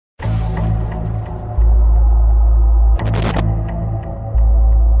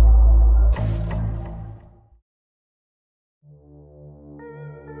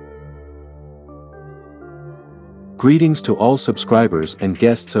Greetings to all subscribers and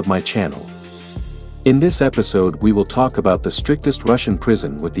guests of my channel. In this episode we will talk about the strictest Russian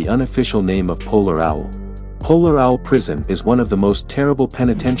prison with the unofficial name of Polar Owl. Polar Owl Prison is one of the most terrible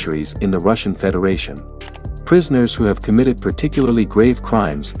penitentiaries in the Russian Federation. Prisoners who have committed particularly grave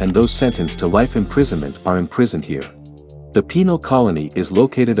crimes and those sentenced to life imprisonment are imprisoned here. The penal colony is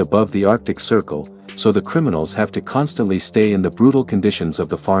located above the Arctic Circle, so the criminals have to constantly stay in the brutal conditions of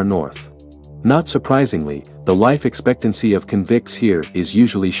the far north. Not surprisingly, the life expectancy of convicts here is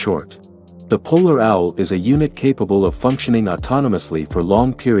usually short. The Polar Owl is a unit capable of functioning autonomously for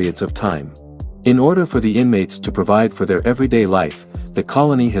long periods of time. In order for the inmates to provide for their everyday life, the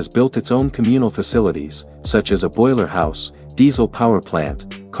colony has built its own communal facilities, such as a boiler house, diesel power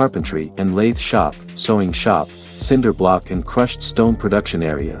plant, carpentry and lathe shop, sewing shop, cinder block and crushed stone production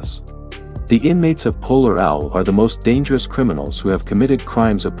areas. The inmates of Polar Owl are the most dangerous criminals who have committed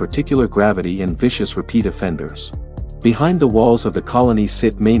crimes of particular gravity and vicious repeat offenders. Behind the walls of the colony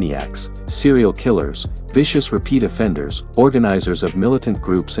sit maniacs, serial killers, vicious repeat offenders, organizers of militant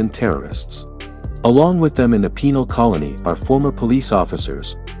groups and terrorists. Along with them in the penal colony are former police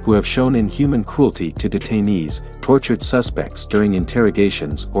officers, who have shown inhuman cruelty to detainees, tortured suspects during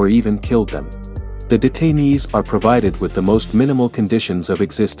interrogations or even killed them. The detainees are provided with the most minimal conditions of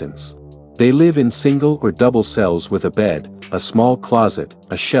existence. They live in single or double cells with a bed, a small closet,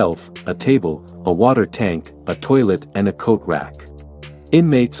 a shelf, a table, a water tank, a toilet and a coat rack.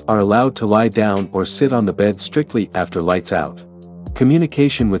 Inmates are allowed to lie down or sit on the bed strictly after lights out.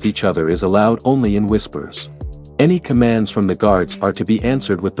 Communication with each other is allowed only in whispers. Any commands from the guards are to be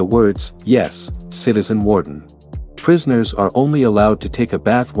answered with the words, "Yes, citizen warden." Prisoners are only allowed to take a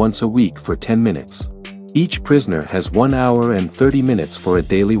bath once a week for 10 minutes. Each prisoner has 1 hour and 30 minutes for a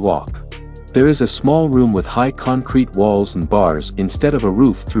daily walk. There is a small room with high concrete walls and bars instead of a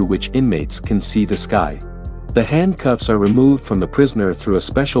roof through which inmates can see the sky. The handcuffs are removed from the prisoner through a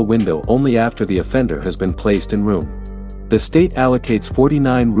special window only after the offender has been placed in room. The state allocates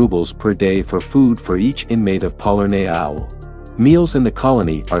 49 rubles per day for food for each inmate of Polar Owl. Meals in the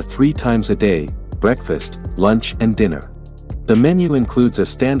colony are 3 times a day, breakfast, lunch and dinner. The menu includes a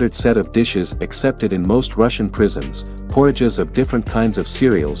standard set of dishes accepted in most Russian prisons, porridges of different kinds of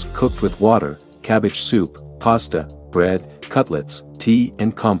cereals cooked with water, cabbage soup, pasta, bread, cutlets, tea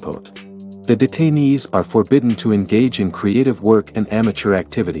and compote. The detainees are forbidden to engage in creative work and amateur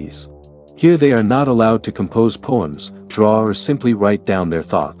activities. Here they are not allowed to compose poems, draw or simply write down their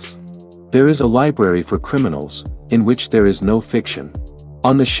thoughts. There is a library for criminals, in which there is no fiction.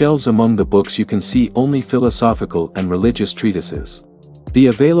 On the shelves among the books you can see only philosophical and religious treatises. The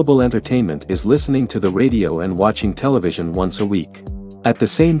available entertainment is listening to the radio and watching television once a week. At the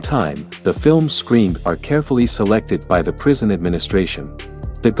same time, the films screened are carefully selected by the prison administration.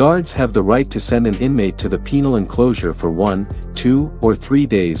 The guards have the right to send an inmate to the penal enclosure for 1, 2, or 3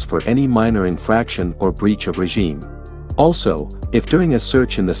 days for any minor infraction or breach of regime. Also, if during a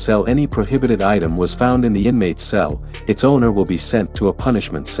search in the cell any prohibited item was found in the inmate's cell, its owner will be sent to a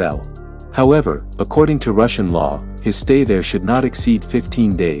punishment cell. However, according to Russian law, his stay there should not exceed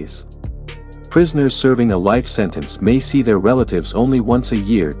 15 days. Prisoners serving a life sentence may see their relatives only once a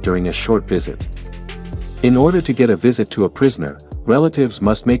year during a short visit. In order to get a visit to a prisoner, relatives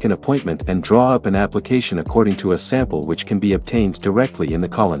must make an appointment and draw up an application according to a sample which can be obtained directly in the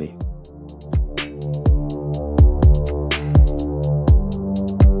colony.